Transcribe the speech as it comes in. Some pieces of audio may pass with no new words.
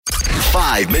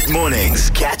5 mid-mornings.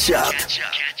 Catch up.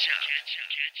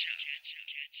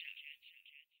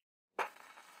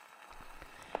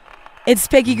 It's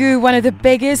Peggy Goo, one of the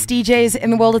biggest DJs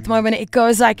in the world at the moment. It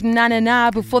goes like na na na.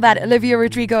 Before that, Olivia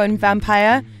Rodrigo and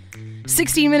Vampire.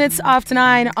 16 minutes after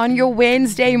 9 on your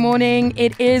Wednesday morning.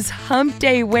 It is Hump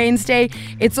Day Wednesday.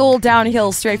 It's all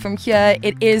downhill straight from here.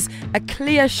 It is a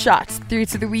clear shot through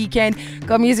to the weekend.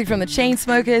 Got music from the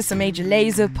Chainsmokers, some Major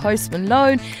Lazer, Post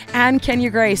Malone, and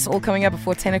Kenya Grace all coming up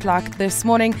before 10 o'clock this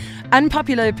morning.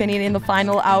 Unpopular opinion in the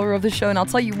final hour of the show. And I'll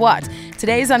tell you what,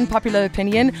 today's unpopular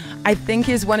opinion, I think,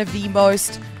 is one of the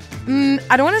most,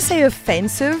 I don't want to say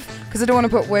offensive, because I don't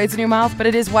want to put words in your mouth, but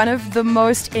it is one of the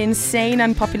most insane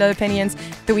unpopular opinions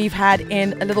that we've had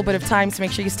in a little bit of time, so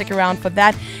make sure you stick around for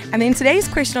that. And then today's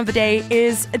question of the day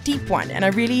is a deep one, and I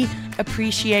really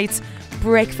appreciate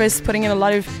Breakfast putting in a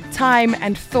lot of time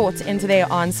and thought into their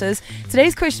answers.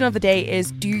 Today's question of the day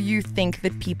is, do you think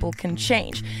that people can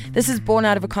change? This is born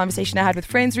out of a conversation I had with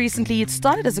friends recently. It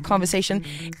started as a conversation,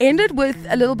 ended with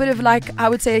a little bit of, like, I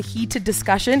would say, a heated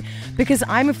discussion, because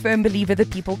I'm a firm believer that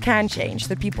people can change,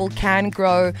 that people can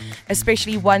grow,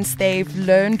 especially once they've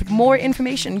learned more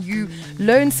information. You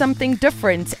learn something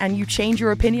different and you change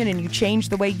your opinion and you change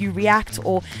the way you react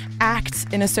or act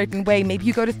in a certain way. Maybe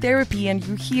you go to therapy and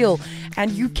you heal.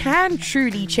 And you can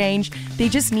truly change. There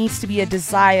just needs to be a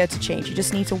desire to change. You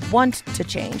just need to want to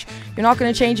change. You're not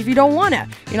going to change if you don't want to.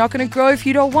 You're not going to grow if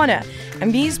you don't want to.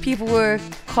 And these people were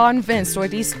convinced, or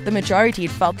at least the majority,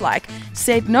 it felt like,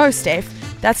 said, no, Steph,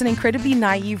 that's an incredibly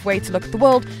naive way to look at the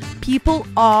world. People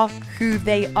are who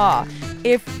they are.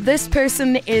 If this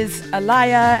person is a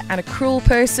liar and a cruel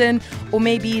person, or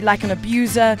maybe like an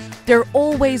abuser, they're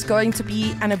always going to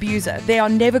be an abuser. They are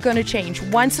never going to change.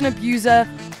 Once an abuser,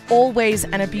 always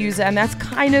an abuser. And that's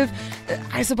kind of,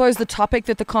 I suppose, the topic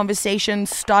that the conversation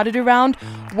started around,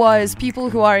 was people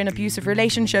who are in abusive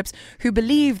relationships who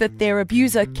believe that their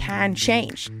abuser can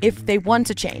change if they want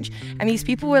to change. And these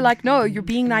people were like, no, you're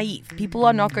being naive. People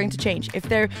are not going to change. If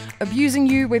they're abusing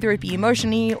you, whether it be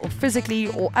emotionally or physically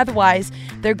or otherwise,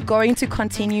 they're going to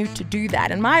continue to do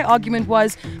that. And my argument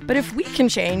was, but if we can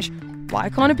change, why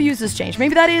can't abusers change?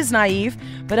 Maybe that is naive,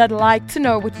 but I'd like to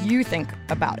know what you think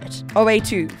about it.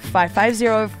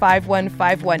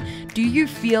 082-550-5151. Do you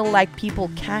feel like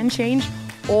people can change,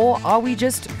 or are we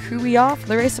just who we are for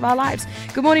the rest of our lives?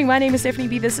 Good morning, my name is Stephanie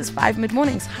B. This is 5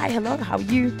 Mid-Mornings. Hi, hello, how are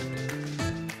you?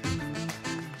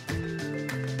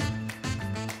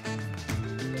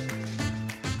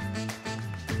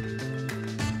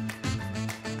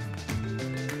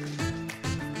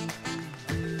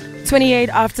 Twenty-eight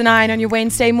after 9 on your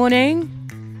Wednesday morning.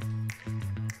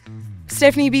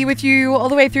 Stephanie B with you all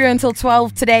the way through until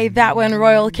 12 today. That one,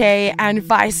 Royal K and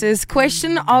Vice's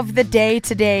question of the day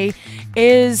today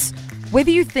is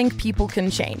whether you think people can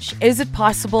change. Is it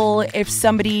possible if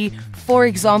somebody, for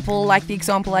example, like the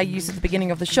example I used at the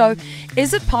beginning of the show,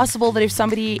 is it possible that if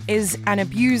somebody is an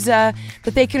abuser,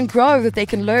 that they can grow, that they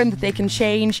can learn, that they can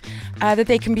change, that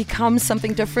they can become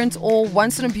something different, or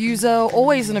once an abuser,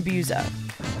 always an abuser?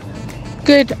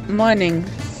 Good morning,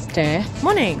 Steph.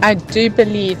 Morning. I do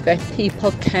believe that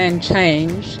people can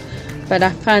change, but I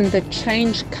find that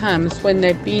change comes when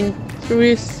they've been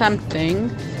through something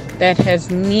that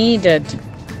has needed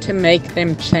to make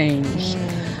them change.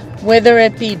 Whether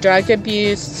it be drug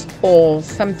abuse or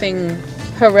something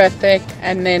horrific,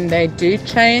 and then they do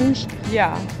change.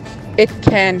 Yeah. It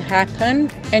can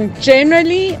happen. And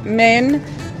generally, men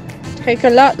take a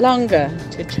lot longer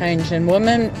to change than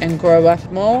women and grow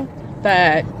up more.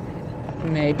 But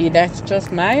maybe that's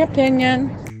just my opinion.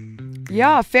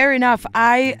 Yeah, fair enough.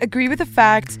 I agree with the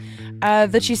fact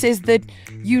that she says that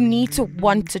you need to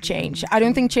want to change. I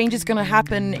don't think change is going to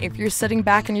happen if you're sitting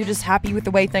back and you're just happy with the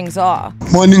way things are.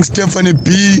 Morning, Stephanie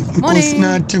B. Morning.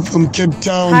 Kosinati from Cape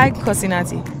Town. Hi,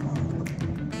 Kosinati.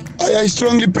 I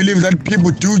strongly believe that people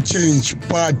do change,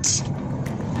 but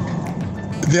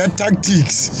their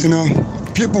tactics,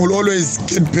 people will always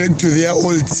get back to their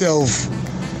old self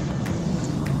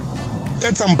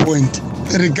at some point,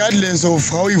 regardless of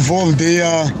how evolved they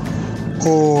are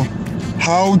or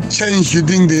how changed you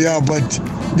think they are, but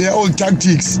their old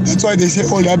tactics, that's why they say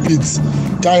old habits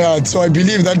die hard. So I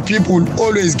believe that people will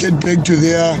always get back to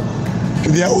their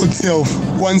old self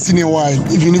once in a while,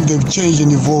 even if they've changed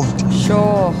and evolved.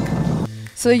 Sure.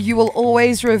 So you will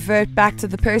always revert back to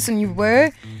the person you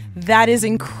were. That's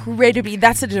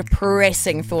a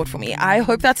depressing thought for me. I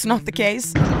hope that's not the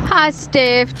case. Hi,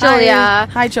 Steph. Julia.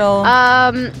 Hi, Joel.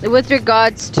 With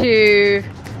regards to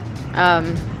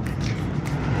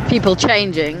people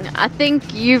changing, I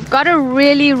think you've got to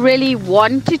really, really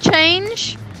want to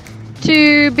change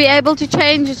to be able to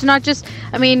change. It's not just,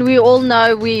 I mean, we all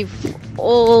know we've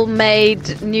all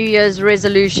made New Year's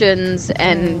resolutions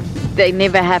and they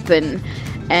never happen.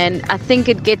 And I think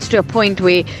it gets to a point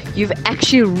where you've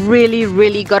actually really,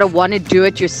 really got to want to do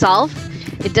it yourself.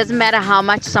 It doesn't matter how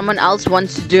much someone else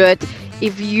wants to do it.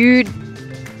 If you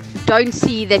don't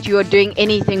see that you are doing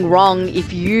anything wrong,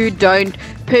 if you don't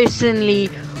personally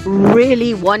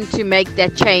really want to make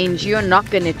that change, you're not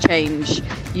going to change.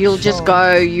 You'll just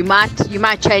go, you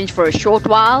might change for a short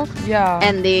while,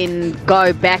 and then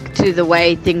go back to the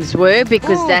way things were,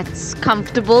 because that's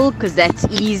comfortable, because that's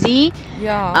easy.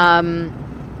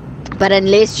 But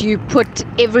unless you put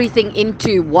everything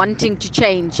into wanting to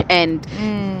change and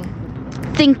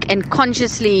think and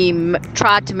consciously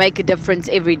try to make a difference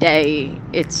every day,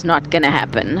 it's not going to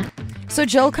happen. So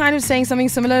Jill kind of saying something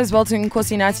similar as well to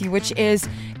Nkosinathi, which is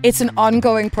it's an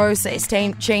ongoing process.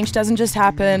 Change doesn't just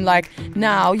happen like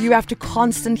now. You have to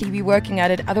constantly be working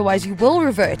at it. Otherwise, you will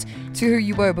revert to who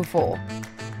you were before.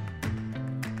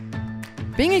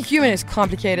 Being a human is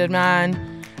complicated, man.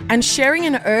 And sharing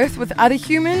an earth with other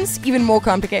humans, even more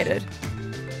complicated.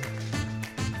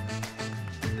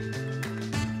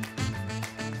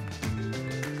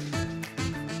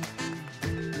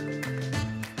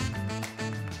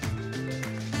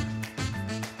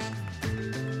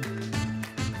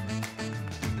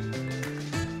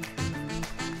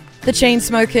 The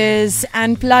Chainsmokers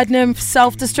and Blood Nymph,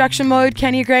 Self-Destruction Mode,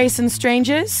 Kenya Grace and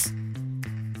Strangers.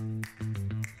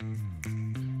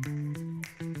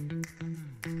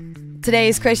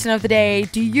 Today's question of the day: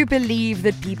 do you believe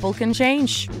that people can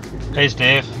change? Hey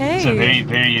Steph, It's a very,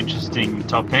 very interesting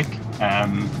topic.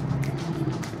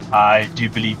 I do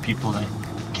believe people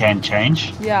can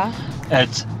change. Yeah.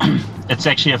 It's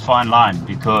actually a fine line,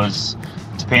 because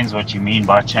it depends what you mean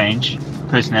by change.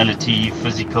 Personality,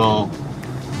 physical.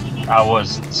 I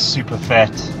was super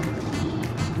fat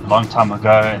a long time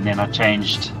ago, and then I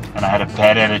changed and I had a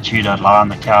bad attitude. I'd lie on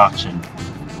the couch and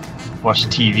watch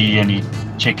TV and eat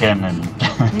chicken and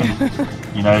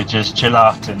just chill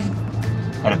out, and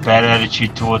had a bad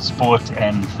attitude towards sport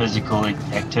and physical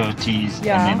activities. And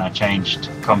then I changed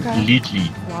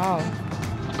completely. Wow.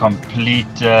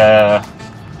 Complete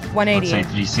 180. I'd say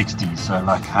 360, so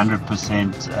like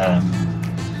 100%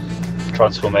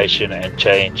 transformation and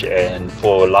change, and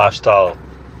for lifestyle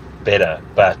better.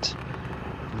 But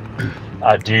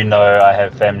I do know I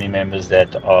have family members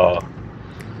that are,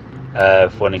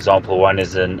 for an example, one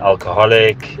is an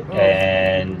alcoholic,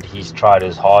 and he's tried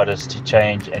his hardest to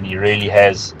change, and he really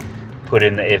has put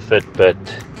in the effort, but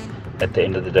at the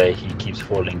end of the day he keeps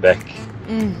falling back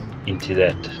into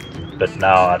that. But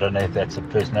now I don't know if that's a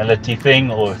personality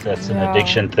thing or if that's an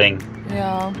addiction thing.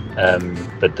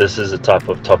 But this is a type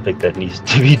of topic that needs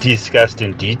to be discussed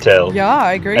in detail. Yeah,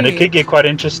 I agree. And it could get quite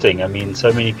interesting. I mean,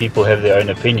 so many people have their own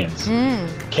opinions.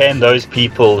 Can those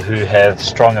people who have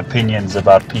strong opinions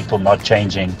about people not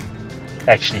changing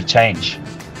actually change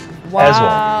as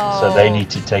well? So they need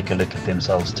to take a look at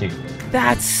themselves too.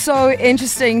 That's so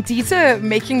interesting. Dita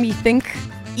making me think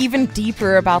even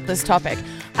deeper about this topic.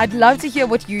 I'd love to hear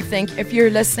what you think. If you're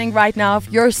listening right now,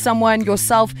 if you're someone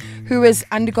yourself who has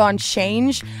undergone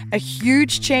change, a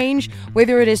huge change,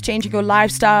 whether it is changing your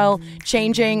lifestyle,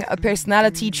 changing a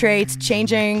personality trait,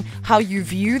 changing how you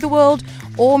view the world,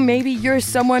 or maybe you're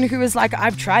someone who is like,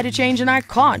 I've tried to change and I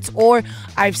can't, or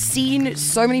I've seen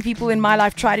so many people in my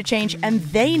life try to change and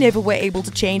they never were able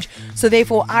to change, so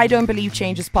therefore I don't believe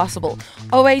change is possible.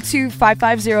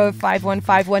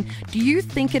 082-550-5151. Do you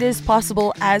think it is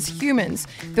possible as humans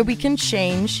that we can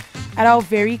change at our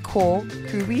very core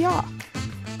who we are?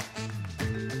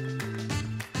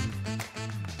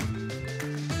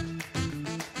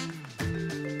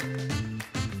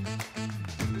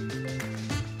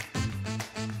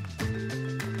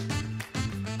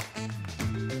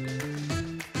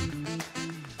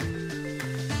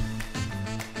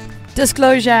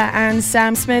 Disclosure and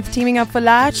Sam Smith teaming up for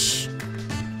Latch.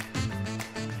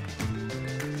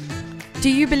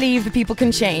 Do you believe that people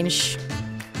can change?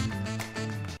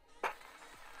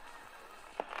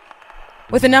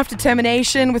 With enough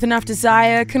determination, with enough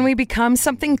desire, can we become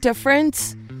something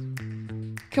different?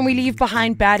 Can we leave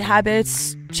behind bad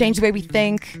habits, change the way we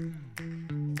think?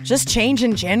 Just change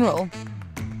in general.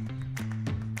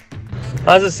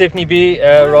 Hi, this is Stephanie B.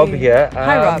 Rob here.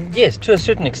 Hi, Rob. Yes, to a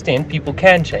certain extent, people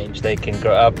can change. They can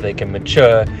grow up, they can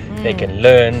mature, they can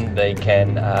learn, they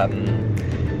can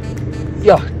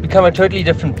become a totally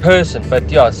different person. But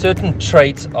certain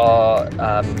traits are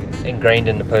ingrained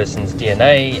in the person's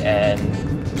DNA, and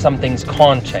some things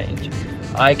can't change.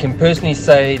 I can personally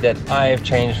say that I have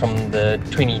changed from the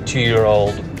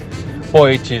 22-year-old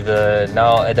boy to the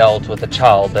now adult with a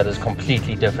child that is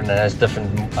completely different and has different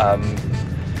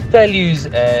values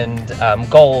and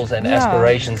goals and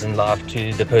aspirations in life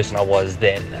to the person I was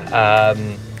then.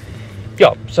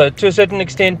 So to a certain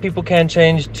extent, people can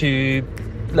change to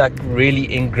like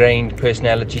really ingrained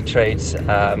personality traits.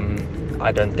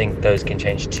 I don't think those can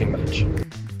change too much.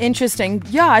 Interesting.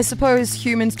 Yeah, I suppose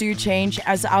humans do change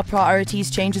as our priorities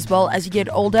change as well. As you get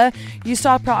older, you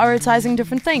start prioritizing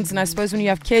different things. And I suppose when you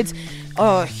have kids,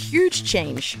 a huge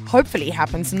change hopefully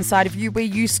happens inside of you where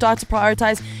you start to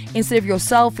prioritize instead of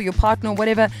yourself or your partner or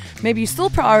whatever. Maybe you still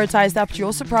prioritize that, but you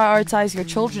also prioritize your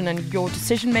children and your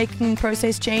decision-making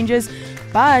process changes.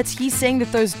 But he's saying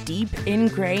that those deep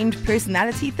ingrained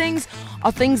personality things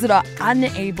are things that are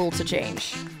unable to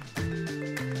change.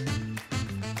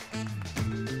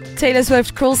 Taylor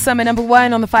Swift, Cruel Summer,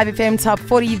 #1 on the 5FM Top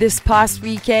 40 this past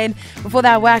weekend. Before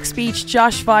that, Wax Beach,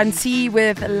 Josh Von T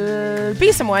with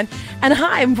Be Someone. And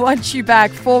hi, want you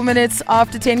back 4 minutes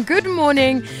after 10. Good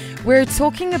morning. We're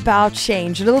talking about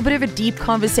change. A little bit of a deep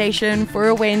conversation for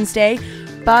a Wednesday,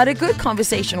 but a good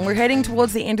conversation. We're heading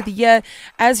towards the end of the year.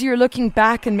 As you're looking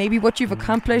back and maybe what you've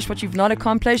accomplished, what you've not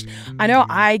accomplished, I know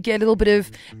I get a little bit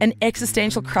of an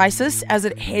existential crisis as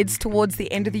it heads towards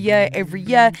the end of the year every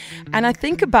year. And I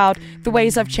think about the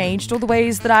ways I've changed or the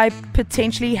ways that I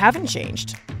potentially haven't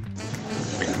changed.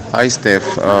 Hi,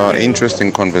 Steph.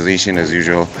 Interesting conversation as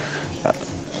usual.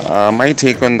 My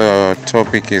take on the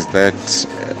topic is that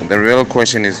the real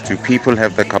question is, do people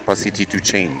have the capacity to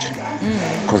change?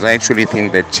 Because I actually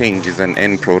think that change is an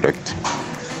end product.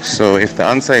 So if the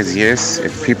answer is yes,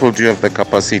 if people do have the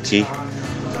capacity,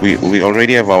 we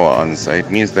already have our answer. It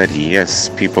means that yes,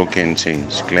 people can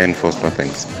change. Glenn Foster,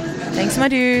 thanks. Thanks, my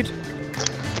dude.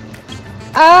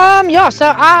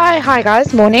 Hi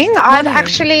guys, morning. I've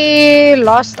actually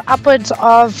lost upwards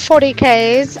of 40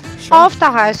 Ks after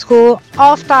high school,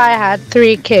 after I had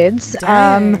 3 kids.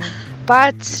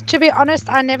 But to be honest,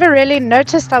 I never really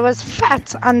noticed I was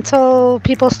fat until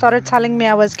people started telling me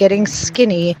I was getting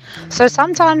skinny. So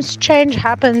sometimes change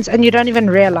happens and you don't even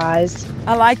realize.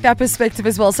 I like that perspective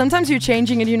as well. Sometimes you're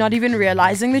changing and you're not even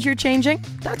realizing that you're changing.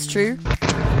 That's true.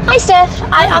 Hi Steph,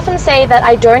 I often say that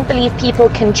I don't believe people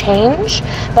can change,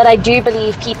 but I do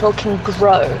believe people can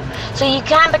grow. So you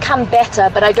can become better,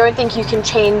 but I don't think you can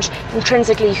change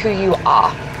intrinsically who you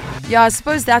are. Yeah, I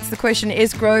suppose that's the question.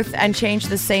 Is growth and change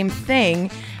the same thing?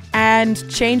 And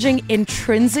changing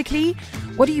intrinsically,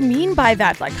 what do you mean by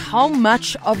that? Like, how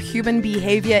much of human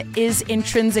behavior is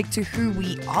intrinsic to who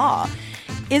we are?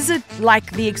 Is it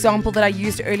like the example that I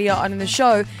used earlier on in the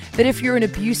show, that if you're an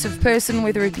abusive person,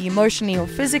 whether it be emotionally or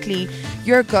physically,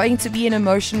 you're going to be an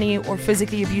emotionally or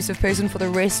physically abusive person for the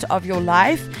rest of your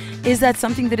life? Is that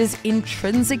something that is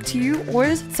intrinsic to you, or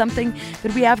is it something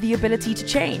that we have the ability to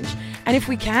change? And if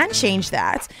we can change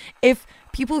that, if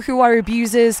people who are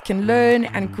abusers can learn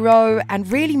and grow and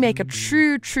really make a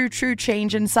true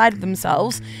change inside of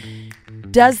themselves,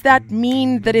 does that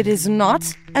mean that it is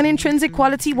not an intrinsic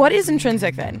quality? What is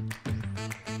intrinsic then?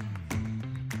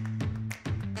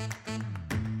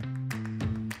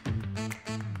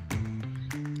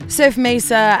 Surf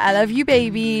Mesa, I Love You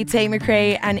Baby, Tate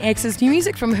McRae, and X's new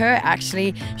music from her,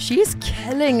 actually. She's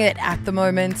killing it at the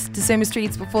moment. December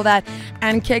Streets before that,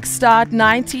 and Kickstart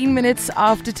 19 minutes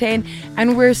after 10,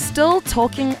 and we're still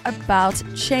talking about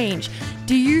change.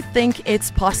 Do you think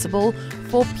it's possible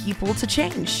for people to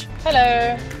change?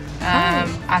 Hello.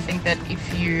 I think that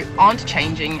if you aren't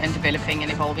changing and developing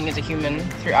and evolving as a human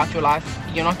throughout your life,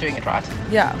 you're not doing it right.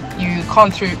 Yeah. You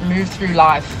can't move through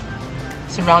life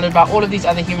surrounded by all of these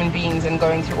other human beings and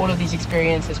going through all of these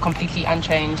experiences completely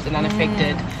unchanged and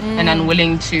unaffected and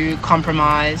unwilling to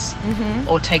compromise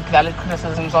or take valid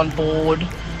criticisms on board.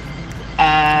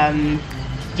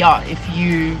 If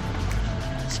you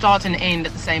start and end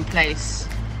at the same place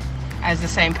as the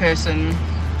same person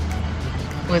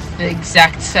with the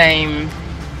exact same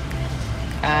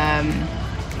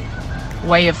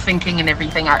way of thinking and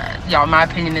everything, my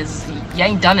opinion is you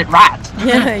ain't done it right.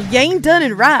 Yeah, you ain't done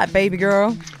it right, baby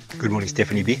girl. Good morning,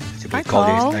 Stephanie B. It's a bit Hi, cold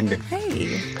here in Carl. London.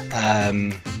 Hey.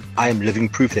 I am living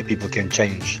proof that people can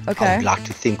change. Okay. I would like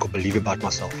to think or believe about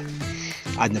myself.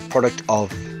 I'm the product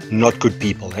of not good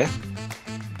people, eh?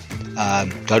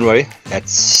 Don't worry,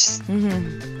 that's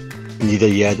neither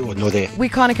here nor there. We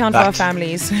can't account for our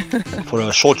families. For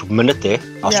a short minute there,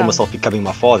 I saw Yeah. myself becoming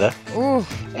my father, Ooh.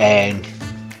 and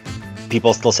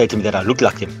people still say to me that I look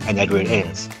like him, and that's where it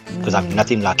ends. Because I'm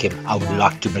nothing like him. I would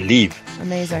like to believe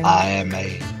Amazing. I am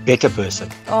a better person.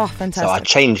 Oh, So I fantastic.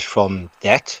 changed from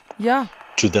that Yeah,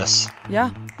 to this. yeah.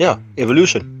 Yeah,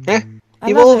 evolution. I love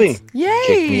Evolving. it. Yay.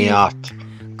 Check me out.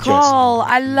 Carl,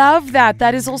 I love that.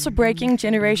 That is also breaking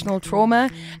generational trauma,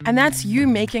 and that's you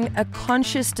making a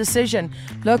conscious decision.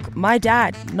 Look, my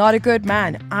dad, not a good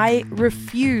man. I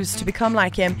refuse to become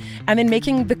like him, and then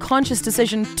making the conscious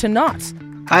decision to not.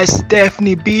 Hi,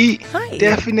 Stephanie B. Hi.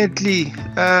 Definitely,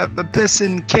 a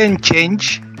person can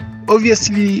change.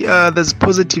 Obviously, there's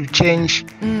positive change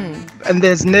and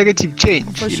there's negative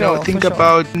change. Think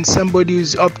about somebody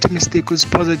who's optimistic, who's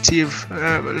positive,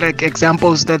 like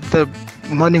examples that the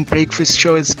morning breakfast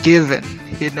show has given.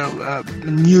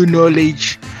 New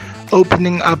knowledge,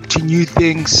 opening up to new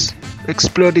things,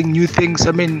 exploring new things.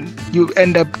 I mean, you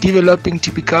end up developing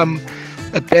to become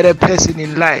a better person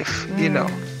in life.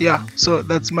 Yeah. So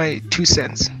that's my 2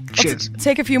 cents. Cheers. Let's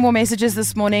take a few more messages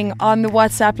this morning on the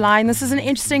WhatsApp line. This is an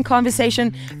interesting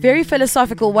conversation, very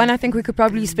philosophical one. I think we could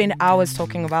probably spend hours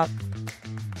talking about.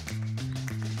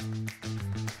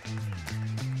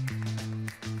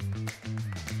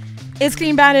 It's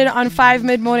Clean Bandit on 5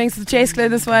 mid-mornings. The Chase Clear.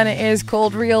 This one is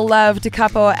called Real Love. Da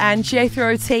Capo and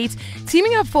Jethro Tate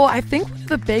teaming up for, I think, one of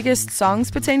the biggest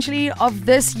songs potentially of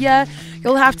this year.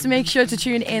 You'll have to make sure to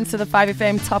tune in to the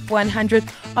 5FM Top 100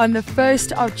 on the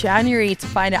 1st of January to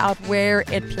find out where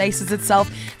it places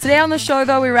itself. Today on the show,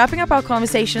 though, we're wrapping up our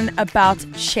conversation about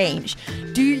change.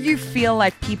 Do you feel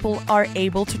like people are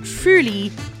able to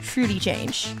truly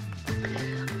change?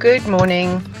 Good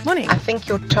morning. Morning. I think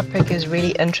your topic is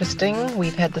really interesting.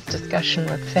 We've had this discussion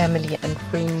with family and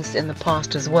friends in the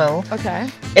past as well. Okay.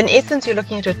 In essence, you're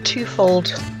looking at a twofold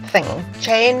thing.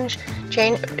 Change.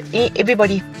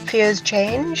 Everybody fears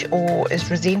change or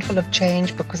is resentful of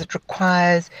change because it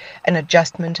requires an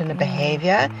adjustment in a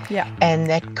behavior. Yeah. And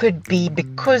that could be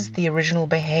because the original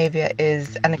behavior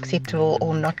is unacceptable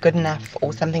or not good enough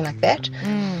or something like that.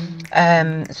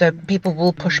 So people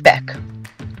will push back.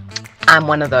 I'm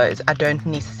one of those. I don't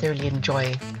necessarily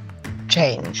enjoy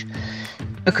change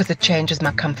because it changes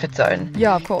my comfort zone.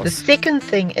 Yeah, of course. The second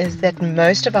thing is that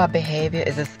most of our behavior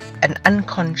is an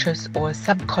unconscious or a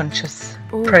subconscious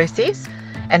process,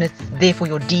 and it's therefore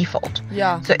your default.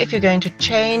 Yeah. So if you're going to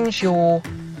change your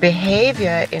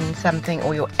behavior in something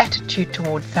or your attitude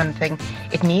towards something,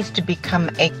 it needs to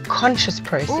become a conscious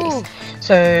process.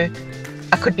 So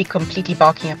I could be completely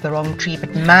barking up the wrong tree,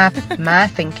 but my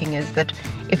thinking is that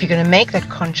if you're going to make that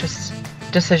conscious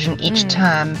decision each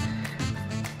time,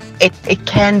 it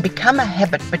can become a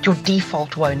habit, but your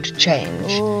default won't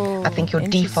change. I think your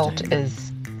default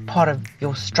is part of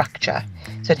your structure.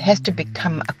 So it has to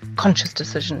become a conscious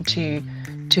decision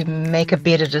to make a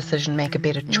better decision, make a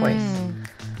better choice,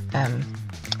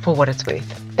 for what it's worth.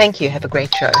 Thank you. Have a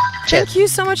great show. Cheers. Thank you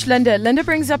so much, Linda. Linda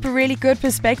brings up a really good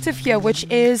perspective here, which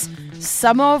is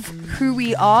some of who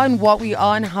we are and what we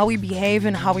are and how we behave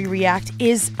and how we react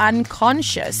is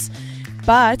unconscious.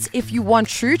 But if you want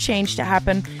true change to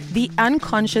happen, the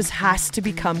unconscious has to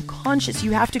become conscious.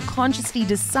 You have to consciously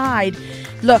decide,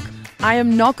 look, I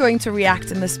am not going to react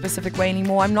in this specific way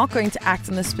anymore. I'm not going to act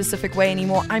in this specific way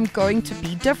anymore. I'm going to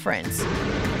be different.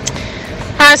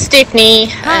 Hi, Stephanie.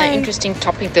 Hi. Interesting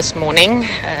topic this morning.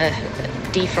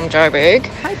 Dee from Joburg.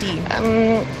 Hi, Dee.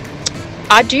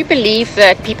 I do believe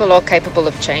that people are capable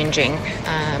of changing.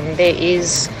 There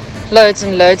is loads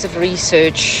and loads of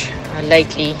research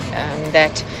lately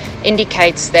that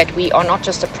indicates that we are not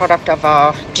just a product of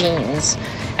our genes,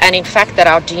 and in fact that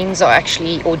our genes are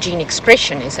actually, or gene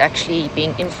expression is actually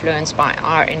being influenced by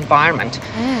our environment.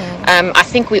 I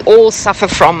think we all suffer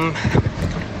from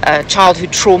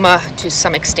childhood trauma to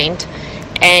some extent,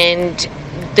 and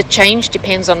the change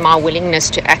depends on my willingness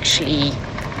to actually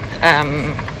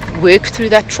work through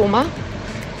that trauma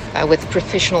with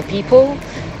professional people,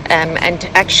 and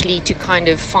actually to kind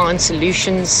of find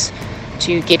solutions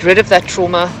to get rid of that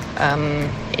trauma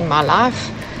in my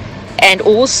life. And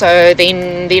also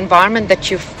then the environment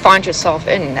that you find yourself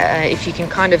in, if you can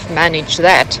kind of manage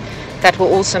that, that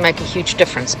will also make a huge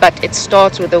difference. But it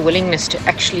starts with a willingness to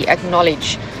actually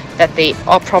acknowledge that there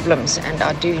are problems and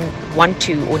I do want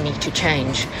to or need to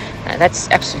change. That's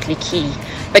absolutely key.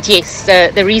 But yes,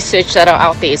 the research that are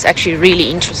out there is actually really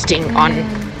interesting on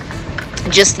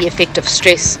just the effect of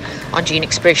stress on gene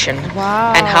expression.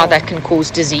 Wow. And how that can cause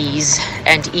disease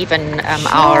and even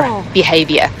our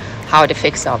behavior, how it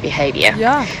affects our behavior.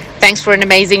 Yeah. Thanks for an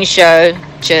amazing show.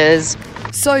 Cheers.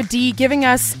 So Dee giving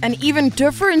us an even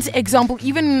different example,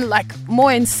 even like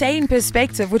more insane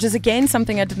perspective, which is again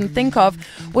something I didn't think of,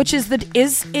 which is that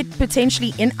is it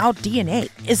potentially in our DNA?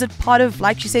 Is it part of,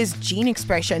 like she says, gene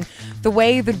expression, the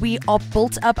way that we are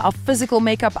built up, our physical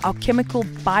makeup, our chemical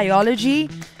biology?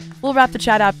 We'll wrap the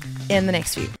chat up in the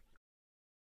next few.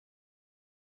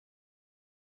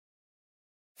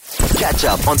 Catch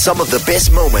up on some of the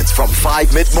best moments from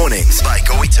 5 mid-mornings by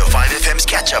going to 5FM's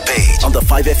catch-up page on the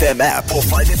 5FM app or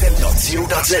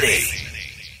 5FM.co.za.